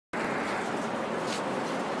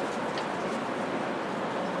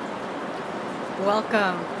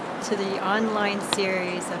Welcome to the online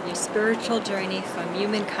series of your spiritual journey from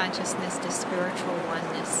human consciousness to spiritual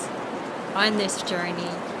oneness. On this journey,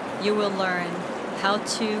 you will learn how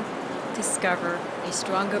to discover a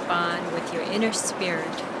stronger bond with your inner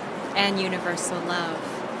spirit and universal love.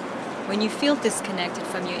 When you feel disconnected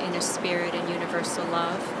from your inner spirit and universal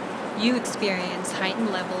love, you experience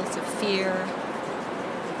heightened levels of fear,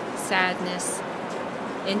 sadness,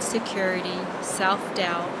 insecurity,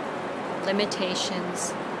 self-doubt,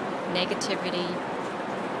 limitations, negativity,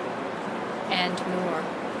 and more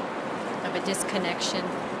of a disconnection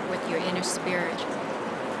with your inner spirit,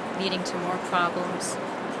 leading to more problems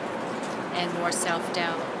and more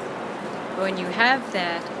self-doubt. When you have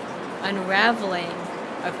that unraveling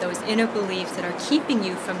of those inner beliefs that are keeping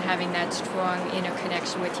you from having that strong inner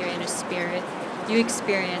connection with your inner spirit, you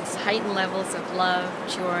experience heightened levels of love,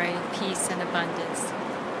 joy, peace, and abundance.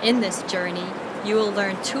 In this journey, you will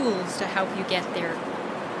learn tools to help you get there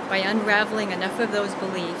by unraveling enough of those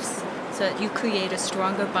beliefs so that you create a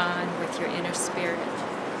stronger bond with your inner spirit.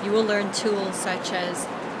 You will learn tools such as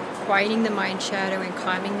quieting the mind shadow and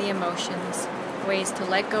calming the emotions, ways to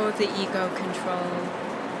let go of the ego control,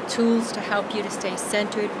 tools to help you to stay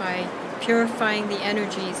centered by purifying the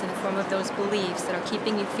energies in the form of those beliefs that are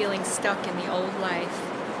keeping you feeling stuck in the old life,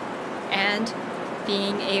 and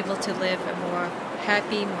being able to live a more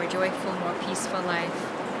happy, more joyful, more peaceful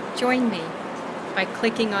life. Join me by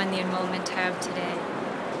clicking on the Enrollment tab today.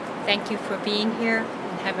 Thank you for being here,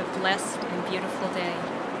 and have a blessed and beautiful day.